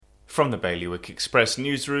From the Bailiwick Express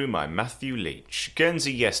newsroom, I'm Matthew Leach.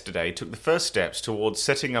 Guernsey yesterday took the first steps towards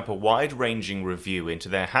setting up a wide-ranging review into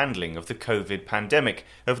their handling of the COVID pandemic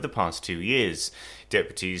over the past 2 years.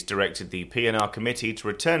 Deputies directed the P&R committee to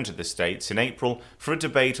return to the States in April for a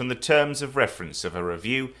debate on the terms of reference of a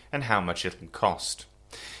review and how much it will cost.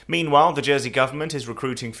 Meanwhile, the Jersey government is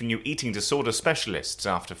recruiting for new eating disorder specialists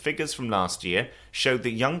after figures from last year showed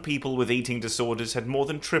that young people with eating disorders had more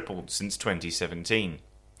than tripled since 2017.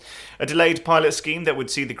 A delayed pilot scheme that would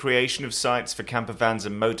see the creation of sites for campervans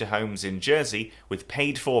and motorhomes in Jersey with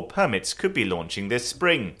paid-for permits could be launching this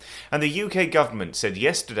spring. And the UK government said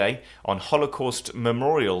yesterday, on Holocaust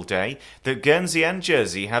Memorial Day, that Guernsey and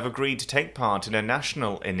Jersey have agreed to take part in a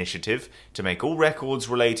national initiative to make all records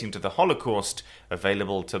relating to the Holocaust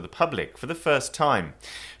available to the public for the first time.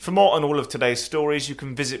 For more on all of today's stories, you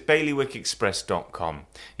can visit bailiwickexpress.com.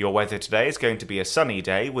 Your weather today is going to be a sunny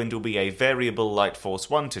day. Wind will be a variable light force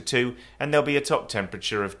 1 to 2, and there'll be a top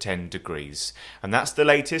temperature of 10 degrees. And that's the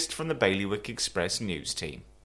latest from the Bailiwick Express news team.